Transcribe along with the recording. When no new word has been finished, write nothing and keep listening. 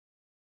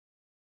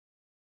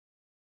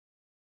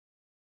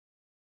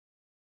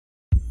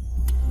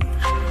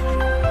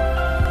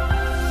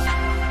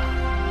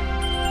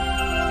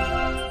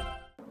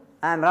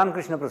I am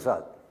Krishna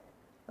Prasad.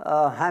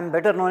 I am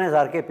better known as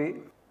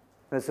RKP.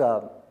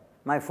 Because,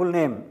 my full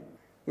name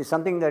is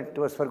something that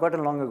was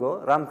forgotten long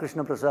ago.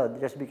 Krishna Prasad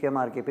just became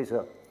RKP,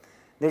 sir.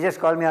 They just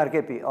call me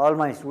RKP, all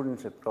my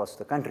students across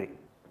the country.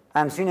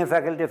 I am senior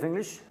faculty of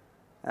English,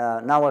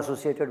 now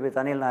associated with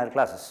Anil Nair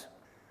classes.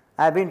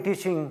 I have been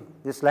teaching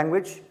this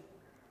language,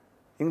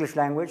 English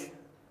language,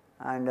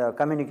 and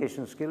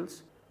communication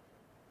skills,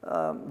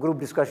 group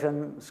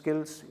discussion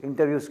skills,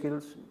 interview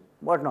skills,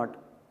 whatnot.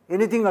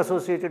 Anything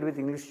associated with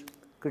English,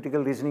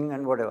 critical reasoning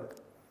and whatever.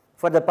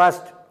 For the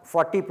past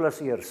 40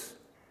 plus years.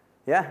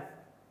 Yeah,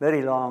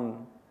 very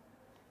long,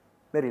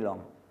 very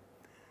long.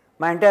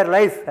 My entire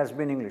life has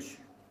been English,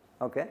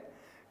 okay.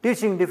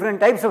 Teaching different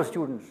types of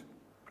students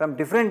from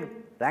different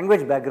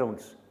language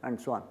backgrounds and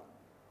so on.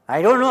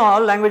 I don't know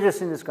all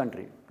languages in this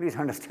country, please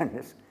understand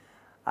this.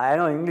 I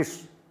know English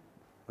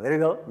very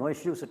well, no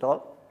issues at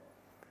all.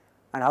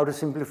 And how to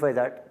simplify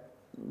that,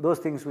 those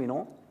things we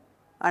know.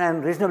 And I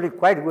am reasonably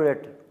quite good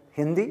at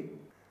Hindi,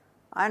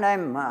 and I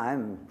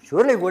am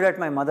surely good at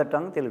my mother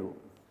tongue, Telugu.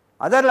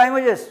 Other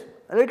languages,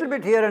 a little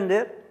bit here and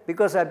there,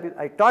 because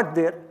I taught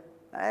there,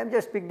 I have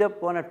just picked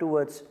up 1 or 2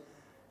 words,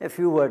 a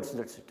few words,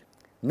 that's it.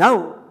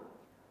 Now,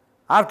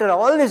 after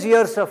all these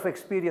years of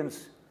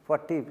experience,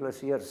 40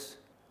 plus years,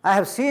 I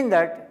have seen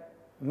that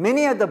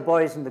many of the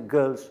boys and the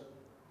girls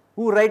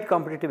who write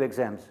competitive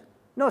exams,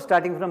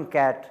 starting from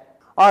CAT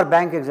or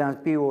bank exams,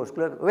 POs,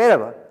 clerk,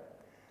 wherever,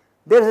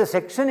 there is a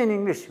section in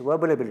English,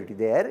 verbal ability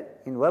there,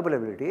 in verbal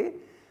ability,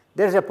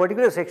 there is a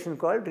particular section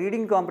called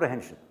reading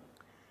comprehension,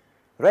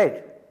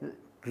 right,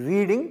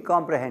 reading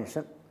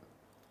comprehension.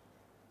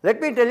 Let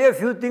me tell you a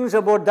few things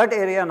about that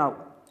area now,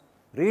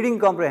 reading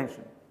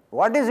comprehension.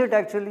 What is it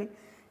actually?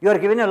 You are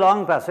given a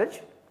long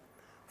passage,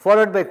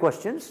 followed by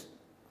questions,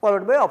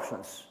 followed by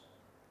options.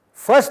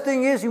 First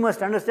thing is you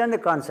must understand the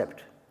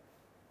concept.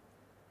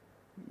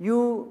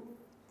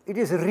 It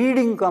is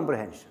reading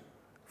comprehension.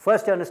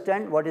 First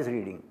understand what is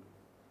reading,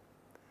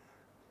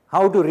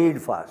 how to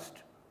read fast.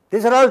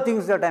 These are all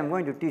things that I am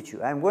going to teach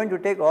you. I am going to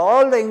take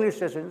all the English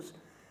sessions,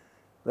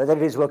 whether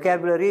it is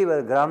vocabulary,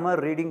 whether grammar,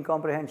 reading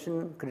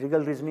comprehension,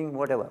 critical reasoning,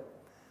 whatever.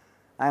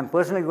 I am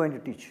personally going to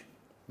teach.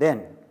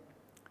 Then,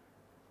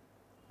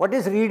 what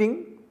is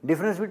reading?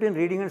 Difference between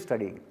reading and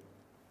studying.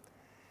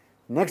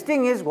 Next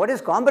thing is, what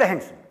is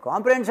comprehension?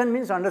 Comprehension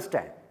means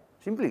understand,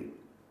 simply.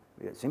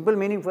 The simple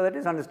meaning for that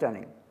is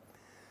understanding.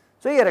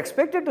 So, you are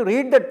expected to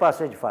read that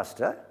passage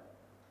faster,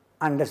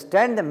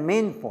 understand the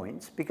main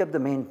points, pick up the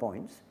main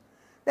points,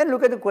 then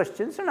look at the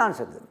questions and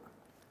answer them.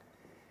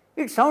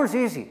 It sounds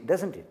easy,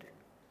 doesn't it?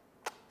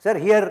 Sir,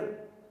 here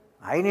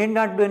I need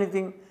not do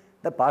anything,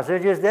 the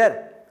passage is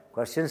there,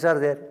 questions are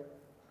there.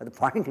 But the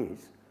point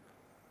is,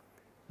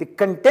 the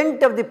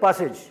content of the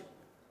passage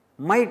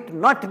might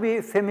not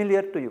be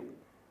familiar to you.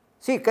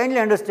 See, kindly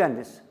understand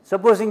this.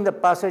 Supposing the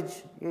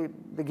passage,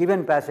 the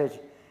given passage,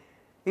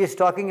 is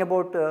talking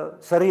about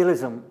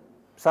surrealism,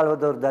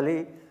 Salvador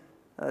Dali,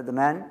 the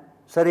man,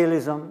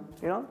 surrealism,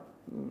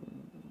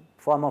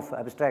 form of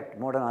abstract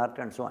modern art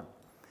and so on.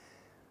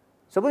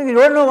 Suppose you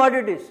don't know what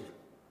it is,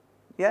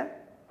 yeah,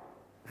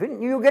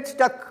 you get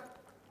stuck,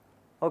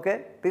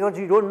 okay, because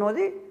you don't know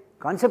the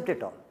concept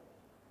at all.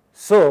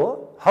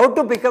 So, how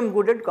to become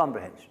good at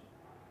comprehension?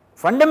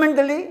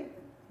 Fundamentally,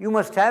 you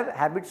must have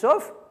habits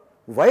of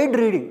wide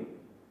reading.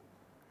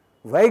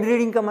 Wide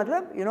reading ka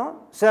matlab,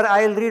 sir,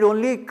 I will read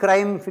only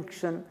crime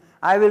fiction,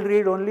 I will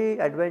read only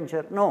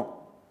adventure. No,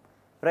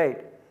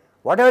 right.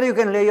 Whatever you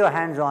can lay your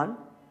hands on,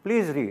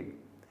 please read.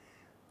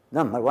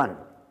 Number 1,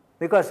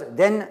 because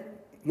then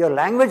your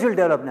language will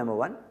develop, number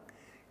 1.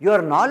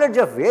 Your knowledge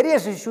of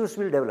various issues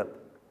will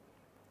develop.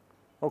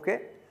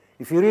 Okay?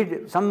 If you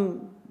read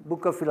some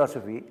book of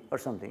philosophy or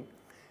something,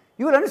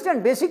 you will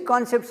understand basic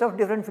concepts of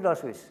different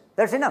philosophies.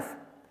 That's enough.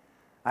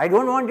 I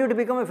don't want you to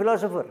become a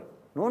philosopher.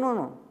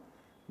 No.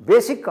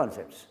 Basic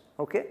concepts.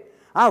 Okay?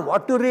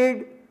 What to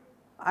read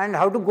and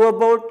how to go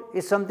about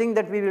is something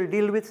that we will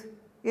deal with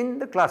in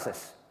the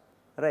classes.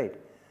 Right?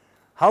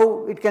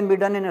 How it can be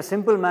done in a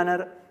simple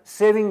manner,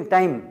 saving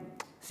time.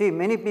 See,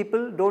 many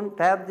people don't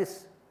have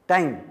this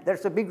time.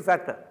 That's a big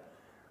factor.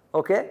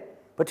 Okay?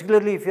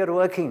 Particularly if you are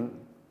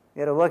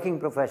a working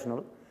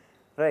professional,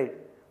 right?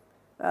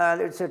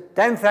 It's a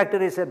time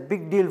factor is a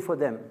big deal for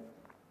them,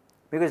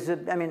 because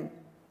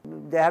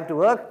they have to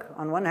work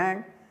on one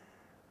hand,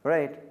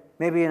 right?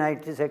 Maybe in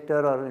IT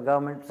sector or in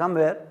government,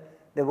 somewhere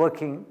they're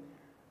working,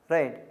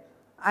 right?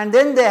 And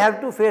then they have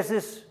to face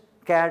this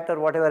CAT or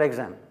whatever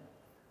exam.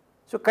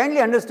 So kindly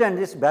understand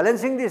this,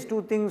 balancing these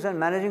two things and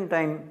managing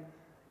time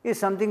is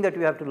something that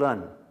we have to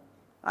learn.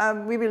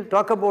 We will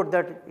talk about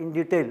that in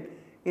detail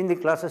in the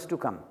classes to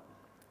come,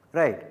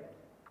 right?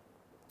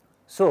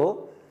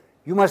 So,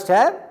 you must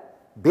have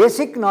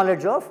basic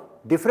knowledge of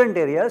different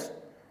areas,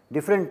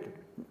 different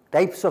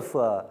types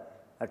of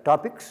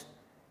topics,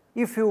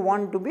 if you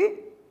want to be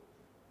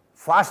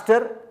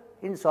faster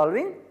in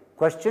solving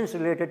questions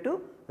related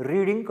to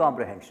reading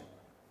comprehension.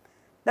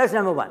 That's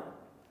number 1,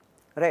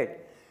 right?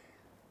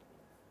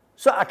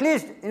 So, at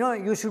least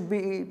you should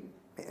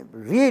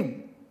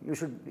read you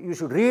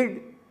should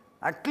read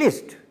at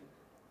least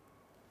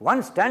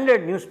one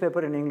standard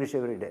newspaper in English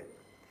every day,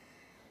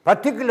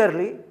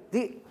 particularly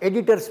the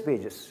editor's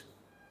pages,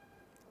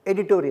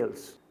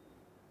 editorials.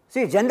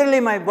 See, generally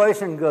my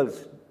boys and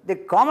girls, they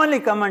commonly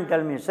come and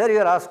tell me, sir, you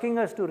are asking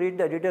us to read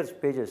the editor's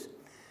pages.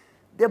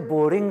 They are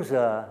boring,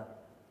 sir.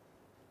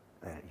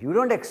 You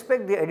don't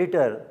expect the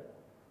editor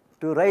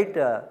to write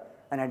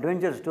an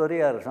adventure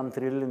story or some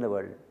thrill in the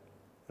world,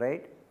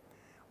 right?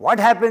 What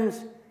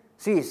happens?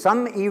 See,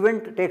 some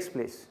event takes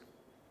place.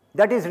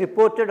 That is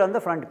reported on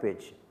the front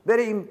page.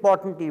 Very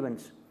important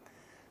events.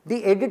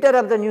 The editor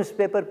of the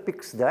newspaper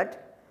picks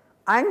that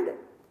and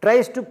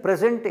tries to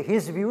present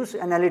his views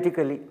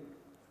analytically.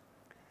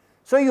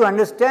 So you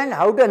understand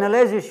how to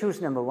analyze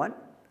issues, number one,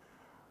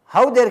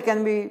 how there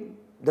can be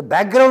the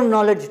background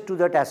knowledge to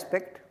that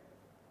aspect,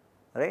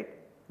 right?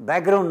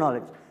 Background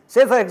knowledge.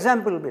 Say for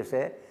example,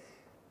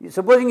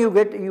 supposing you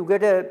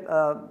get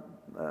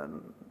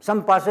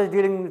some passage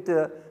dealing with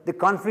the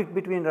conflict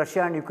between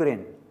Russia and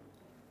Ukraine.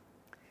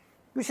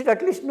 You should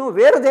at least know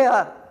where they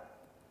are,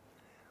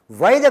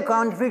 why the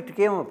conflict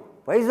came up,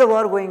 why is the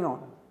war going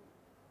on,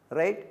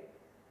 right?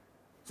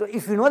 So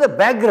if you know the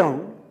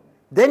background,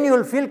 then you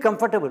will feel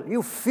comfortable.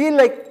 You feel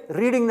like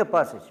reading the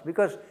passage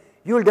because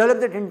you will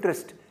develop that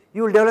interest,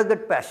 you will develop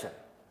that passion.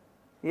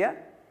 Yeah?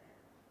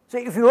 So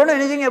if you don't know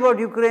anything about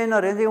Ukraine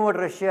or anything about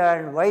Russia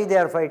and why they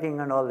are fighting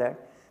and all that,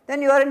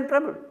 then you are in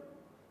trouble,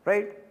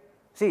 right?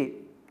 See,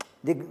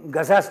 the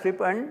Gaza Strip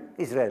and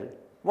Israel,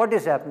 what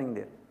is happening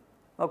there?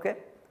 Okay?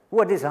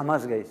 What is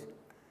Hamas guys?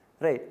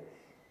 Right?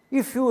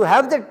 If you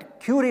have that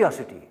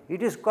curiosity,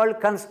 it is called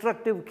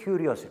constructive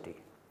curiosity.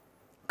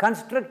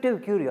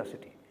 Constructive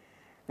curiosity.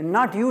 And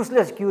not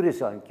useless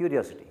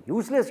curiosity.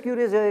 Useless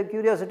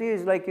curiosity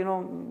is like,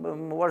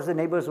 what's the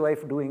neighbor's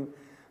wife doing?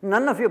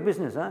 None of your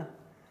business, huh?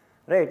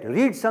 Right?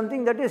 Read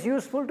something that is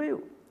useful to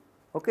you.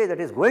 Okay? That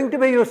is going to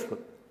be useful.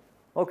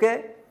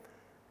 Okay?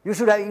 You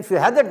should have, if you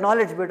have that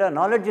knowledge,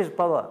 knowledge is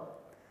power.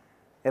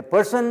 A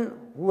person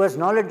who has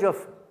knowledge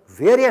of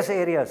various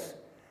areas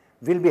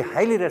will be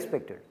highly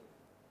respected.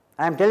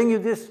 I am telling you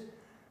this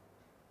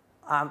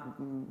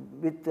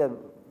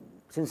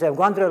since I have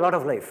gone through a lot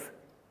of life,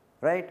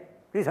 right?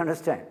 Please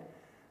understand.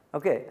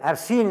 Okay, I have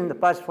seen in the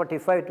past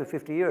 45 to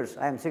 50 years,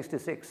 I am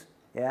 66,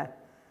 yeah,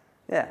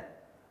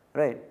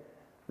 right.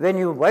 When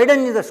you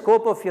widen the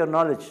scope of your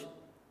knowledge,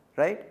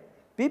 right,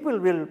 people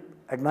will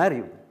admire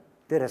you,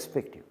 they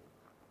respect you,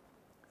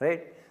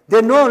 right.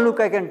 They know, look,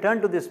 I can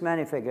turn to this man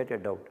if I get a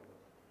doubt,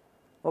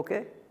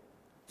 okay.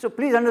 So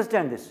please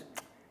understand this.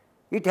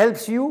 It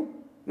helps you,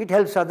 it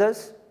helps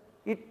others,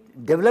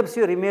 it develops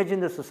your image in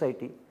the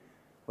society.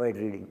 Wide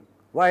reading,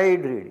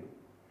 wide reading.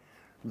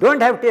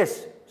 Don't have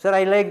taste. Sir,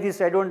 I like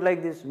this, I don't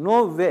like this.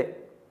 No way.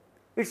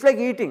 It's like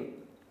eating.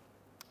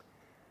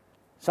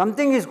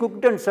 Something is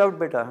cooked and served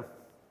better.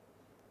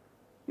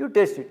 You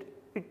taste it.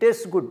 It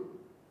tastes good.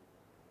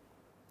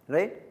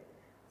 Right?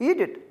 Eat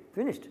it.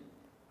 Finished.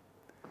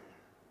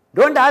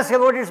 Don't ask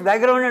about its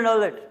background and all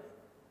that.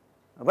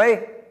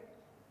 Why?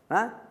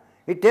 Huh?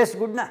 It tastes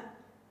good, na?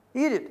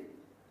 Eat it.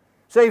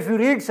 So if you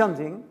read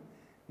something,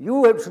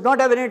 you should not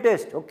have any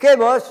taste. Okay,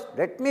 boss,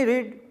 let me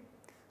read.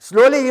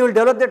 Slowly you will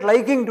develop that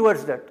liking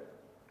towards that.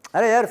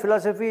 Arey,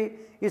 philosophy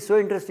is so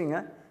interesting.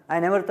 Huh? I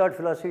never thought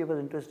philosophy was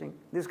interesting.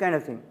 This kind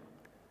of thing.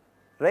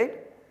 Right?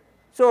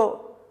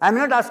 So I am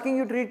not asking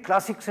you to read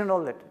classics and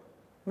all that.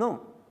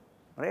 No.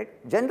 Right?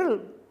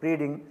 General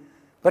reading,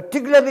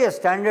 particularly a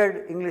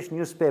standard English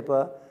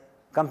newspaper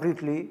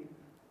completely,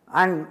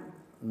 and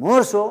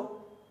more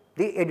so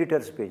the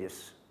editor's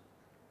pages.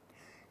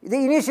 The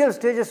initial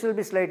stages will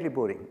be slightly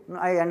boring,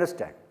 I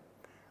understand,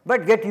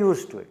 but get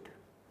used to it.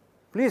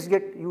 Please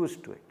get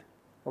used to it,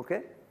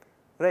 okay?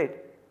 Right?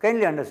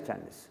 Kindly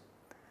understand this.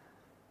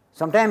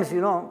 Sometimes,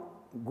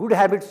 good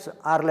habits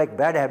are like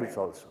bad habits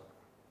also,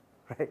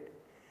 right?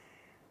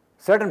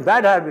 Certain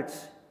bad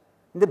habits,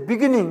 in the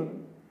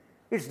beginning,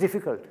 it's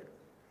difficult.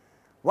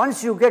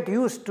 Once you get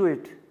used to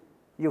it,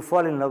 you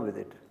fall in love with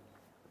it.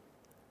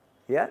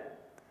 Yeah?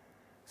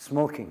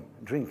 Smoking,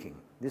 drinking,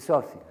 these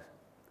sort of things.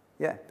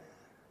 Yeah.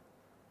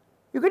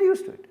 You get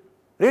used to it.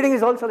 Reading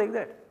is also like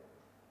that.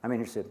 I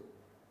mean, it's a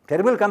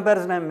terrible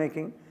comparison I am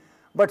making,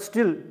 but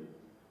still,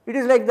 it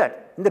is like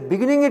that. In the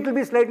beginning, it will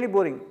be slightly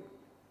boring.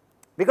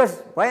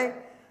 Because why?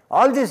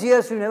 All these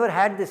years, you never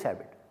had this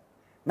habit.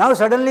 Now,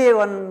 suddenly,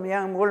 one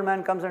young old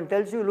man comes and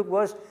tells you, look,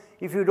 boss,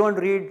 if you don't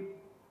read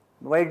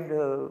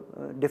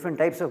different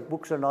types of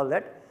books and all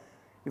that,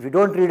 if you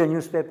don't read a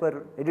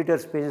newspaper,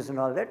 editor's pages and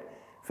all that,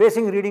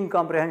 facing reading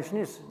comprehension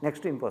is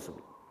next to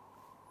impossible.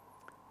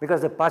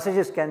 Because the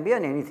passages can be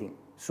on anything.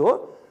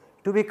 So,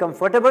 to be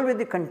comfortable with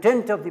the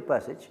content of the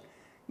passage,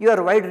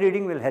 your wide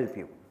reading will help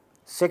you.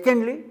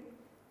 Secondly,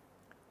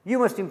 you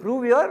must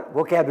improve your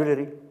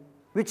vocabulary,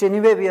 which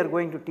anyway we are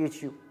going to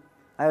teach you.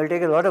 I will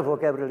take a lot of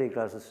vocabulary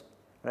classes,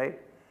 right?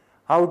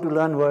 How to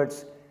learn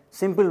words,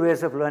 simple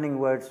ways of learning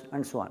words,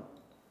 and so on.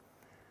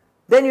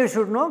 Then you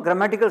should know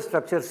grammatical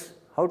structures,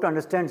 how to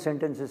understand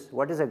sentences,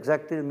 what is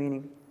exactly the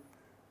meaning,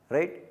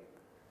 right?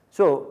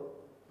 So,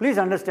 please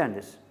understand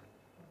this.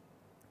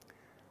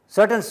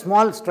 certain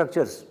small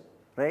structures,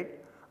 right?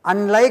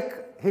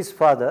 Unlike his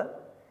father,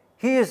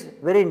 he is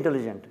very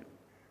intelligent.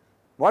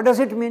 What does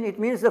it mean? It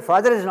means the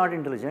father is not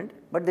intelligent,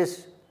 but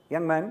this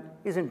young man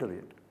is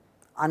intelligent.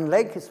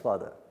 Unlike his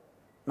father,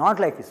 not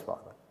like his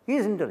father. He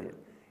is intelligent.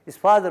 His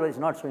father is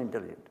not so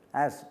intelligent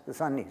as the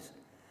son is.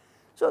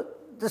 So,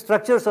 the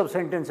structures of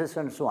sentences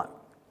and so on.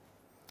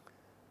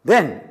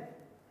 Then,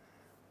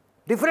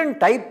 different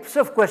types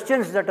of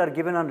questions that are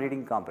given on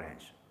reading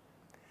comprehension.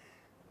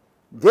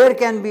 There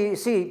can be,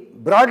 see,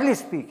 broadly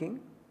speaking,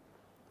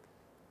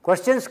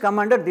 questions come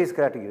under these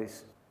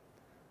categories.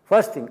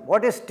 First thing,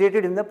 what is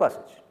stated in the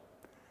passage?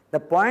 The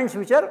points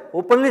which are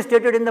openly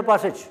stated in the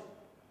passage.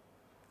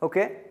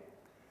 Okay?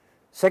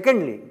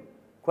 Secondly,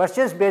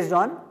 questions based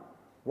on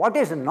what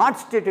is not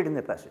stated in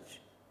the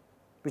passage.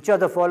 Which of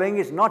the following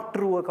is not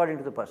true according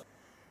to the passage.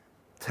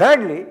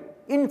 Thirdly,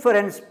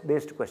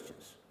 inference-based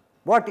questions.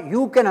 What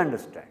you can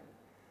understand,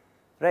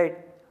 right?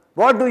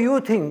 What do you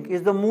think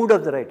is the mood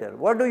of the writer?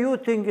 What do you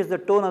think is the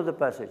tone of the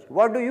passage?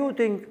 What do you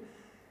think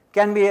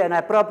can be an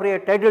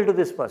appropriate title to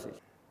this passage?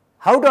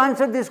 How to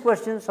answer these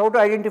questions? How to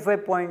identify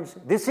points?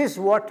 This is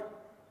where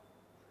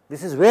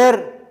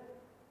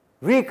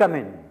we come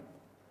in.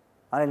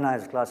 Anil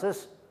Nair's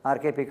classes,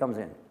 RKP comes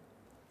in,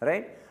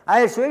 right?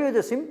 I will show you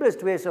the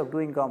simplest ways of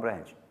doing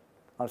comprehension,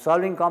 of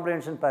solving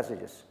comprehension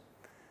passages.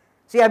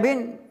 See, I have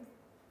been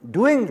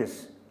doing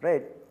this,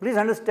 right? Please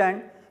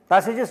understand,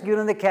 passages given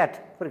in the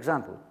cat, for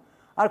example,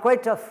 are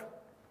quite tough.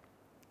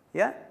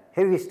 Yeah,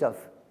 heavy stuff,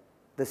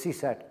 the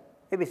CSAT,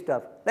 heavy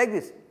stuff, like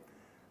this,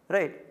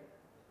 right?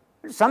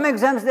 Some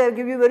exams they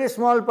give you very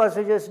small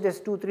passages,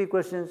 just 2-3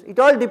 questions. It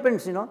all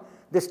depends,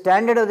 the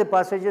standard of the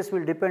passages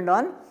will depend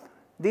on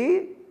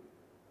the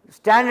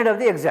standard of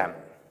the exam.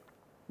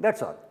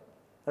 That's all,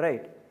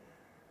 right?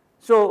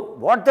 So,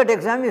 what that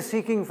exam is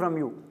seeking from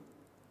you,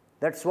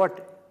 that's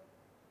what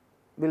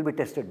will be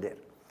tested there.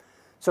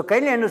 So,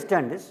 kindly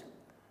understand this,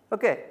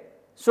 okay.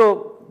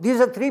 So, these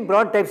are 3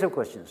 broad types of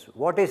questions.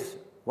 What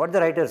the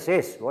writer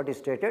says, what is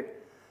stated,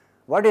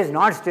 what is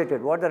not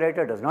stated, what the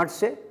writer does not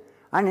say,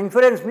 and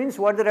inference means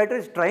what the writer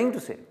is trying to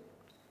say.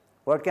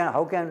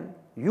 How can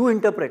you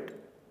interpret,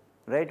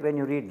 right, when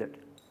you read that.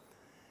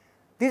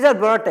 These are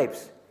broad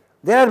types.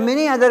 There are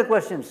many other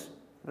questions,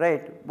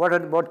 right?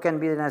 What can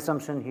be an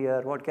assumption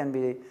here, what can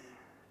be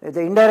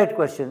the indirect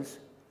questions,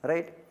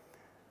 right?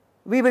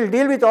 We will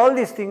deal with all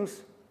these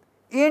things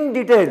in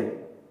detail,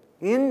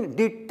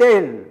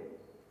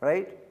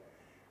 right?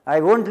 I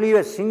won't leave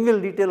a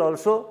single detail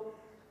also.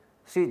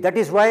 See, that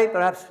is why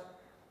perhaps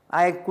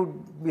I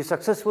could be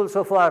successful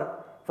so far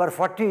for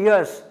 40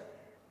 years,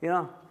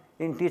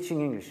 in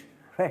teaching English,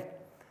 right?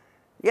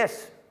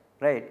 Yes,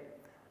 right.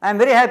 I am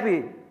very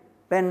happy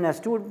when a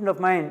student of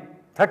mine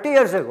 30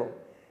 years ago,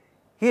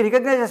 he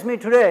recognizes me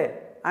today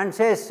and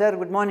says, "Sir,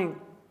 good morning.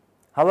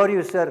 How are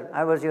you, sir?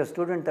 I was your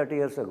student 30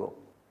 years ago."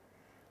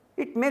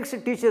 It makes a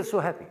teacher so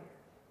happy,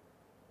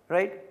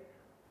 right?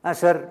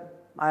 "Sir,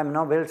 I am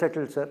now well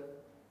settled, sir."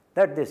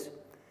 This.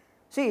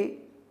 See,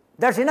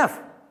 that's enough,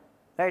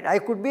 right? I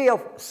could be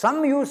of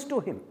some use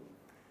to him,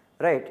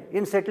 right,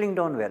 in settling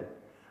down well.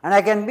 And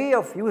I can be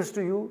of use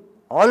to you,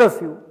 all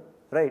of you,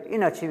 right,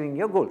 in achieving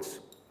your goals.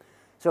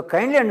 So,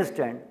 kindly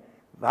understand,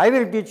 I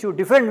will teach you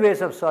different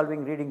ways of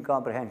solving reading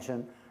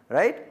comprehension,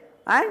 right,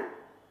 and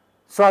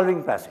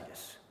solving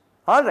passages,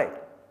 all right.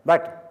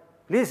 But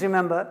please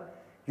remember,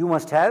 you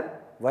must have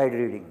wide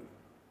reading,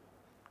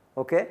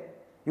 okay.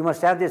 You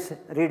must have this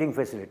reading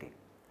facility.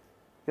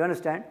 You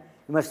understand?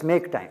 You must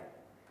make time.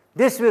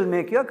 This will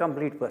make you a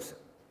complete person,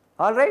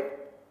 all right.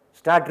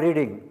 Start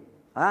reading,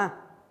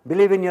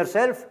 believe in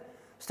yourself,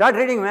 start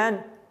reading,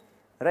 man,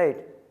 right.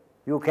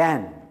 You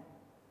can.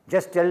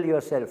 Just tell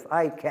yourself,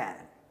 I can.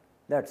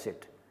 That's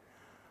it.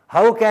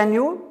 How can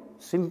you?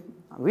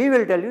 We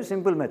will tell you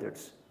simple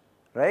methods,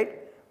 right?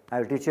 I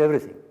will teach you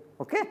everything,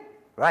 okay?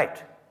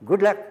 Right.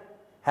 Good luck.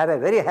 Have a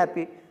very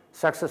happy,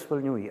 successful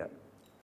new year.